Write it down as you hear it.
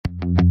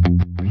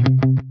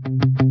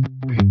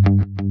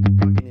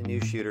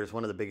course,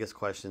 one of the biggest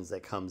questions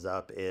that comes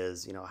up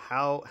is,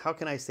 how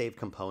can I save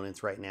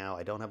components right now?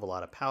 I don't have a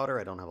lot of powder.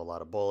 I don't have a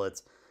lot of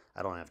bullets.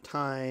 I don't have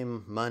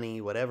time,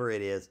 money, whatever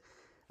it is.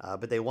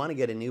 But they want to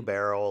get a new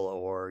barrel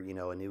or,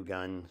 a new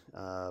gun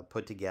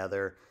put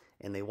together,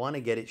 and they want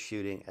to get it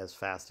shooting as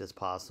fast as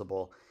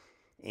possible.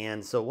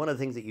 And so one of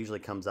the things that usually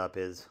comes up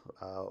is,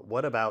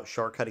 what about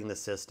shortcutting the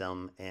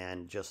system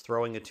and just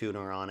throwing a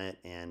tuner on it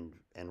and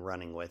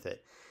running with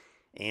it?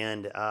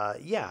 And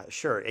yeah,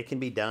 sure, it can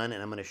be done,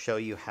 and I'm going to show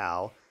you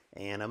how.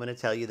 And I'm going to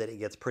tell you that it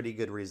gets pretty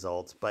good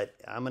results, but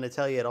I'm going to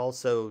tell you it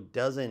also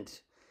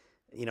doesn't,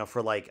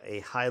 for like a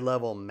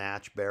high-level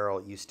match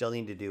barrel, you still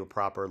need to do a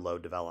proper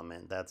load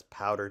development. That's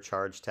powder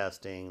charge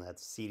testing,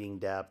 that's seating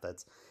depth,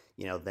 that's,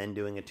 then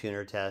doing a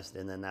tuner test,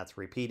 and then that's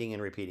repeating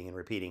and repeating and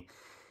repeating.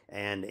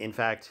 And in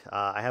fact,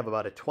 I have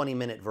about a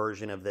 20-minute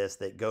version of this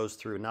that goes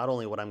through not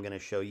only what I'm going to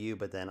show you,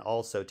 but then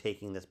also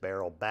taking this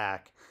barrel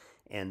back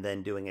and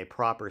then doing a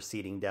proper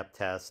seating depth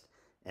test,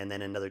 and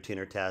then another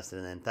tuner test,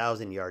 and then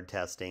 1,000-yard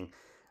testing.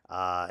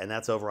 And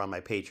that's over on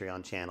my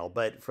Patreon channel.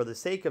 But for the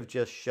sake of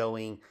just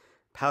showing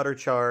powder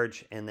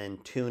charge and then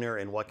tuner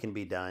and what can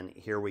be done,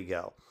 here we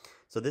go.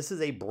 So this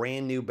is a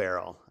brand new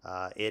barrel.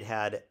 It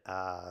had,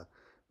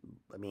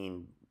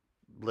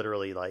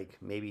 literally like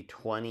maybe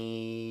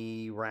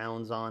 20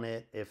 rounds on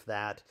it, if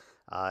that.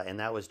 And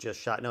that was just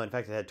shot. No, in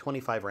fact, it had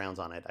 25 rounds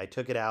on it. I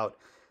took it out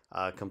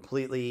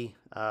completely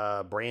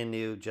brand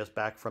new, just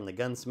back from the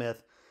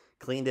gunsmith,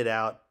 cleaned it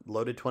out,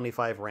 loaded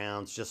 25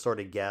 rounds, just sort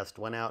of guessed,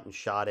 went out and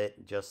shot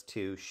it just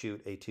to shoot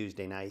a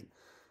Tuesday night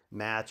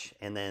match.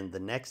 And then the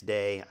next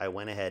day I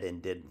went ahead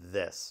and did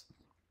this.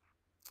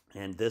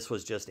 And this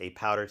was just a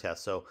powder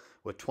test. So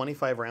with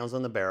 25 rounds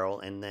on the barrel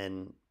and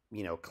then,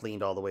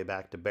 cleaned all the way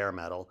back to bare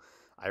metal,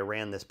 I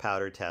ran this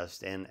powder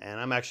test, and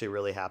I'm actually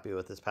really happy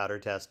with this powder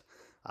test.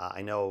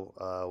 I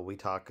know we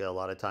talk a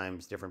lot of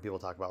times, different people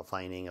talk about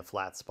finding a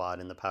flat spot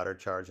in the powder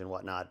charge and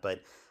whatnot,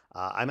 but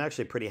I'm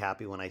actually pretty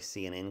happy when I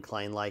see an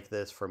incline like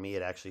this. For me,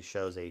 it actually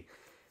shows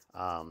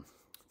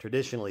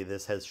traditionally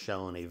this has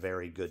shown a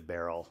very good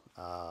barrel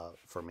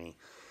for me.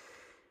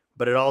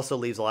 But it also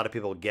leaves a lot of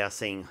people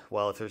guessing,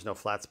 well, if there's no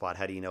flat spot,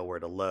 how do you know where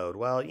to load?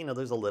 Well,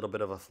 there's a little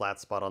bit of a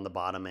flat spot on the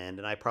bottom end,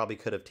 and I probably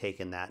could have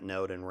taken that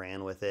note and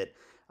ran with it.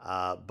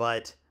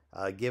 But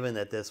given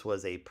that this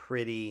was a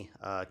pretty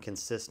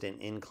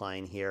consistent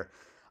incline here,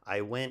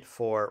 I went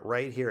for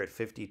right here at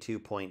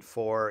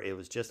 52.4. It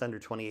was just under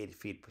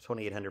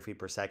 2,800 feet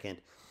per second.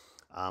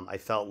 I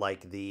felt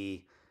like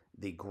the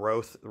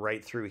growth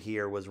right through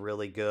here was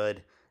really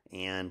good,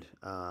 and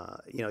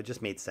it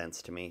just made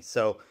sense to me.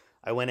 So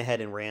I went ahead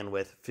and ran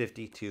with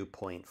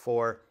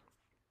 52.4,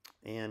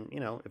 and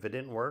if it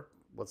didn't work,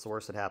 what's the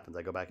worst that happens?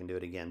 I go back and do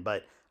it again.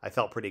 But I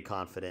felt pretty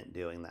confident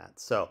doing that.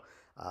 So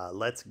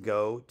let's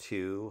go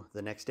to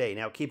the next day.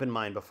 Now, keep in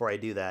mind, before I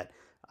do that,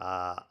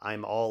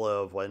 I'm all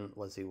of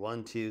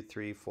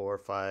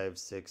 24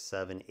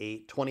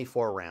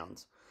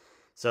 rounds.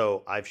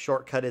 So I've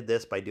shortcutted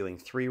this by doing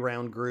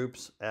 3-round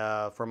groups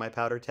for my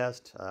powder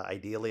test.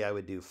 Ideally, I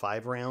would do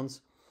 5 rounds.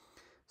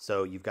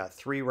 So you've got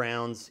 3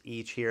 rounds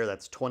each here.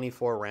 That's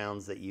 24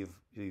 rounds that you've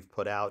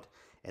put out.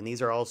 And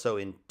these are also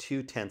in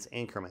 2/10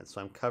 increments.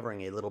 So I'm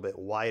covering a little bit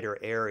wider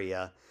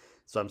area.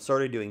 So I'm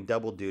sort of doing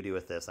double duty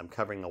with this. I'm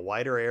covering a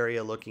wider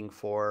area looking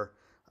for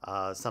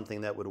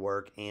something that would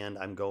work, and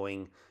I'm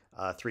going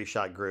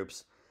 3-shot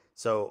groups.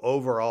 So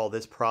overall,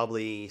 this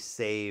probably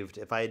saved,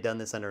 if I had done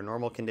this under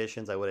normal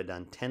conditions, I would have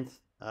done tenth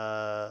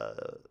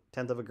of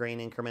a grain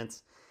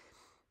increments,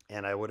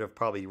 and I would have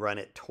probably run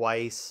it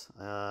twice.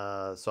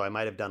 So I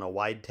might have done a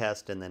wide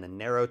test and then a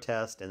narrow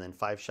test and then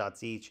 5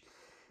 shots each.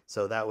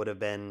 So that would have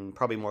been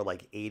probably more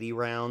like 80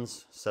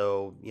 rounds.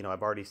 So,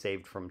 I've already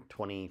saved from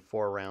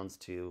 24 rounds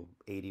to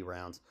 80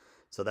 rounds.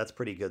 So that's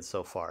pretty good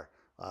so far.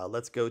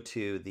 Let's go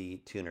to the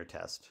tuner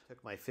test.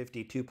 Took my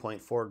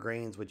 52.4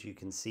 grains, which you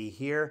can see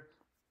here.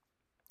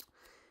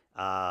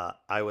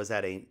 I was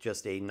at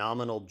just a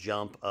nominal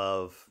jump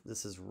of,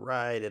 this is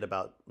right at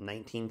about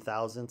 19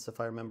 thousandths, if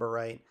I remember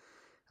right.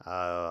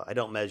 I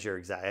don't measure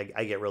exact.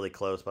 I get really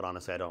close, but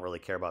honestly, I don't really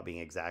care about being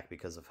exact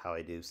because of how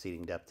I do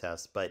seating depth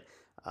tests. But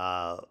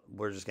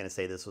we're just going to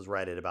say this was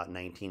right at about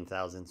 19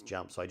 thousandths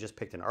jump. So I just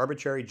picked an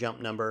arbitrary jump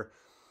number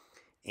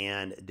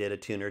and did a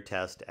tuner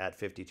test at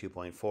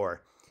 52.4.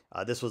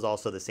 This was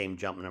also the same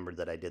jump number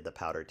that I did the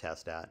powder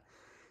test at.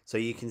 So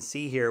you can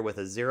see here with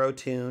a 0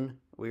 tune,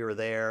 we were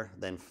there.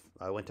 Then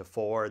I went to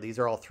 4. These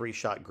are all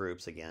 3-shot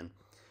groups again.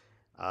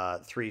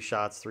 3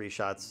 shots,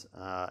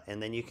 and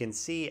then you can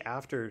see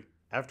after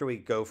we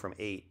go from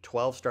 8,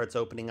 12 starts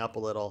opening up a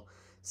little,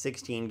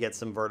 16 gets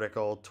some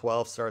vertical,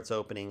 12 starts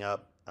opening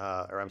up,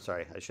 or I'm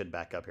sorry, I should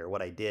back up here.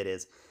 What I did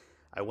is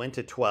I went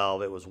to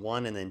 12, it was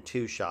 1 and then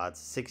 2 shots,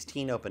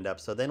 16 opened up.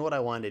 So then what I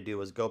wanted to do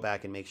was go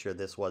back and make sure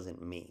this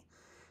wasn't me.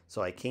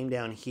 So I came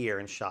down here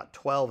and shot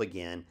 12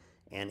 again,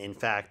 and in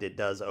fact it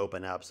does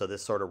open up. So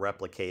this sort of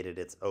replicated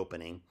its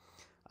opening.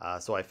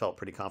 So I felt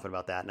pretty confident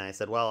about that. And I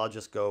said, well, I'll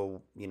just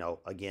go,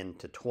 again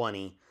to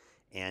 20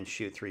 and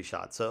shoot 3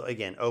 shots. So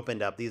again,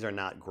 opened up. These are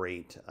not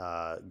great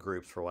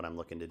groups for what I'm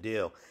looking to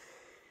do.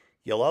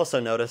 You'll also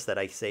notice that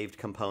I saved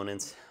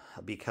components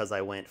because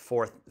I went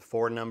four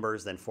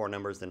numbers, then four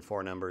numbers, then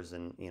four numbers,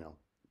 and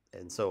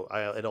and so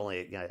I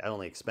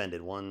only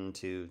expended 1,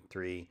 2,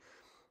 3,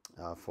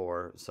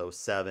 4, so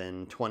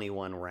 7,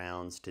 21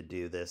 rounds to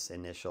do this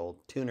initial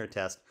tuner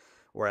test,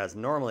 whereas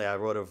normally I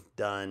would have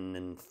done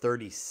in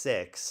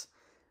 36.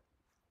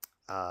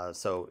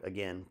 So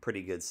again,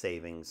 pretty good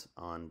savings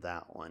on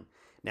that one.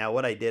 Now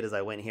what I did is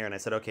I went here and I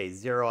said, okay,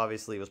 0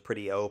 obviously was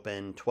pretty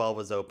open, 12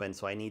 was open,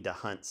 so I need to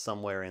hunt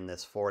somewhere in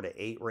this 4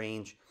 to 8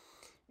 range,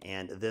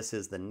 and this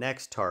is the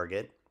next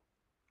target.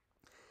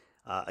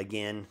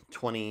 Again,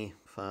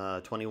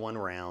 21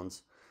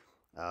 rounds.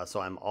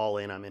 So I'm all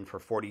in. I'm in for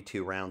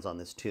 42 rounds on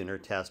this tuner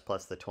test,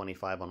 plus the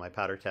 25 on my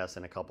powder test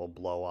and a couple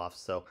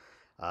blow-offs. So,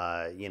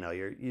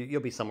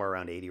 you'll be somewhere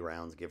around 80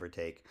 rounds, give or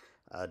take,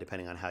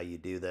 depending on how you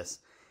do this.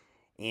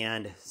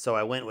 And so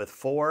I went with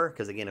 4,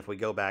 because again, if we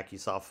go back, you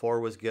saw 4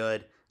 was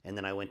good, and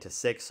then I went to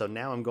 6. So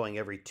now I'm going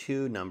every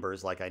 2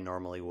 numbers like I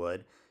normally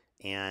would.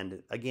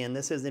 And again,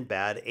 this isn't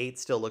bad. 8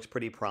 still looks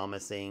pretty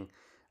promising.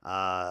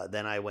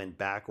 Then I went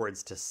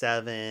backwards to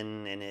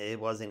 7, and it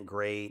wasn't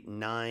great.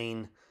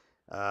 9,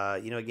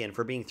 again,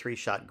 for being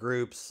 3-shot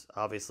groups,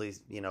 obviously,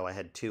 I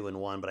had 2 and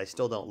 1, but I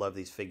still don't love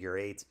these figure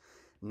 8s.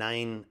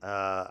 9,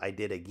 I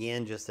did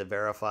again just to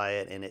verify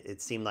it, and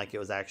it seemed like it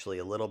was actually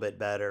a little bit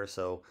better,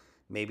 so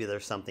maybe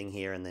there's something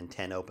here, and then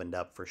 10 opened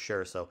up for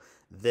sure. So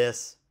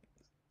this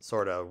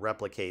sort of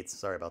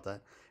replicates,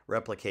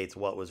 replicates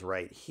what was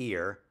right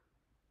here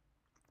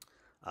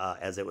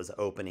as it was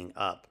opening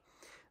up.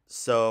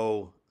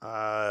 So,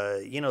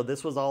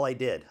 this was all I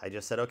did. I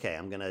just said, okay,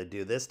 I'm going to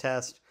do this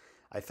test.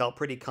 I felt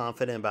pretty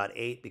confident about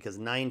 8 because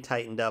 9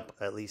 tightened up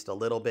at least a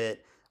little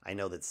bit. I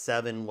know that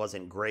 7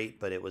 wasn't great,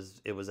 but it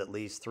was at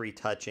least 3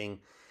 touching.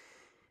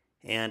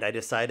 And I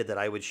decided that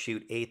I would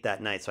shoot 8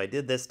 that night. So I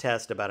did this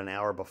test about an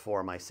hour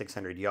before my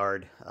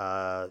 600-yard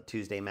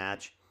Tuesday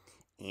match.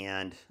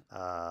 And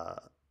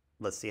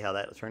let's see how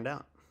that turned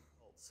out.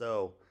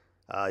 So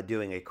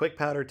doing a quick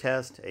powder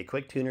test, a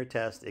quick tuner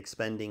test,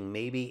 expending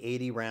maybe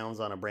 80 rounds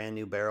on a brand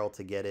new barrel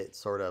to get it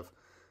sort of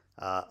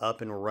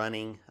up and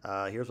running.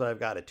 Here's what I've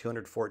got, a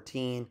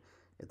 214.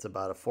 It's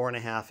about a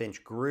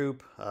 4.5-inch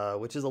group,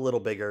 which is a little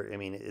bigger. I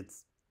mean,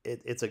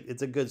 it's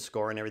a good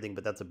score and everything,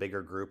 but that's a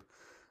bigger group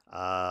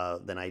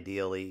than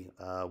ideally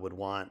would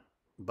want.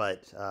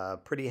 But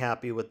pretty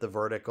happy with the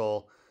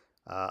vertical,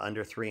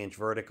 under 3-inch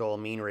vertical.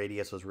 Mean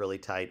radius was really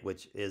tight,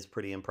 which is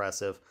pretty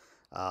impressive.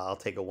 I'll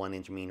take a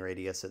 1-inch mean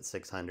radius at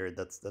 600.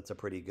 That's a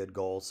pretty good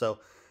goal. So,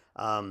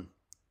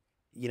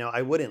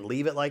 I wouldn't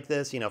leave it like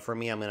this. For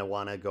me, I'm going to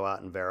want to go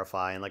out and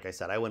verify. And like I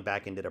said, I went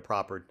back and did a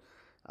proper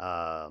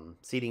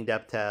seating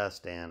depth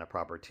test and a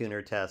proper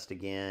tuner test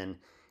again.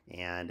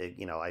 And,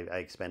 I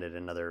expended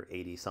another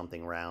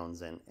 80-something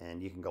rounds.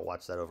 And you can go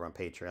watch that over on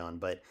Patreon.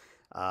 But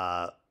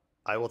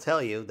I will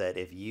tell you that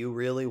if you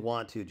really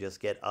want to just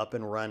get up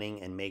and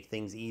running and make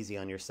things easy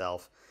on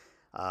yourself,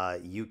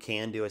 you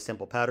can do a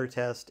simple powder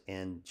test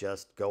and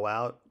just go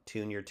out,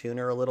 tune your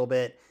tuner a little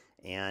bit.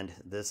 And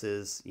this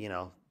is,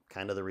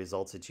 kind of the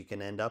results that you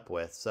can end up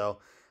with. So,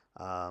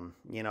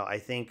 I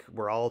think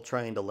we're all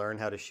trying to learn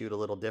how to shoot a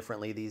little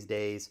differently these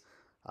days.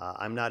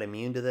 I'm not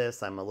immune to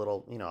this. I'm a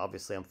little,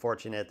 obviously I'm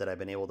fortunate that I've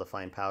been able to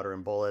find powder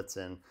and bullets,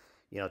 and,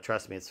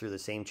 trust me, it's through the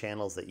same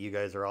channels that you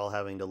guys are all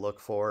having to look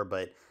for.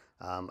 But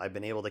I've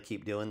been able to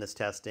keep doing this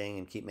testing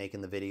and keep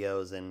making the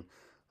videos and,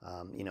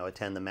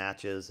 attend the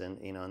matches, and,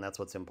 and that's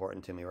what's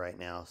important to me right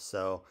now.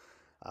 So,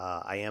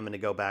 I am going to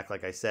go back,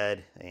 like I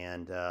said,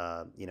 and,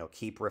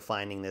 keep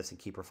refining this and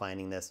keep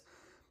refining this.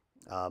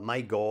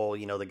 My goal,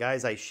 the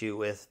guys I shoot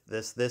with,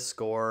 this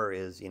score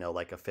is,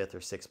 like a 5th or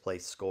 6th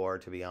place score,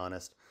 to be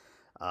honest.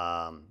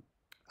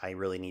 I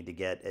really need to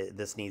get,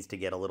 this needs to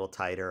get a little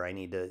tighter. I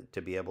need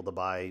to be able to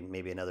buy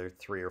maybe another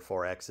 3 or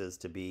 4 X's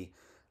to be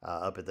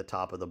up at the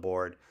top of the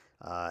board.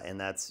 And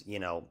that's,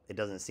 it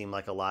doesn't seem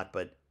like a lot,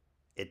 but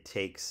it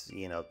takes,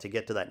 to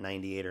get to that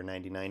 98 or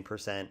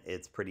 99%,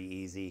 it's pretty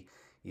easy.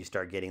 You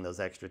start getting those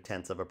extra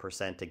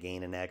 0.1% to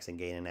gain an X and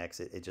gain an X.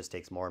 It just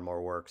takes more and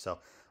more work. So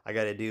I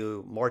got to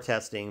do more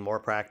testing, more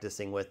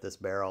practicing with this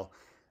barrel.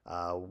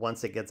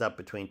 Once it gets up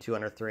between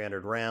 200,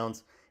 300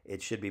 rounds,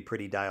 it should be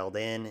pretty dialed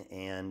in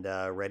and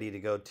ready to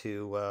go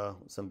to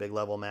some big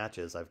level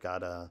matches. I've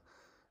got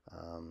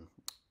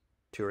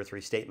 2 or 3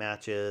 state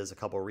matches, a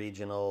couple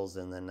regionals,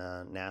 and then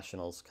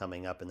nationals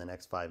coming up in the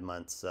next 5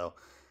 months. So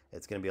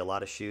it's going to be a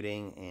lot of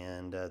shooting,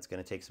 and it's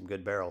going to take some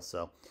good barrels.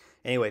 So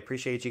anyway,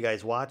 appreciate you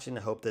guys watching.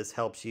 I hope this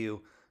helps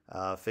you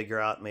figure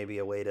out maybe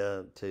a way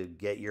to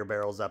get your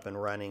barrels up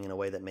and running in a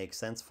way that makes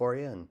sense for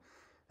you. And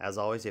as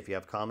always, if you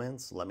have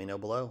comments, let me know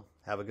below.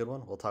 Have a good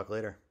one. We'll talk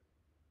later.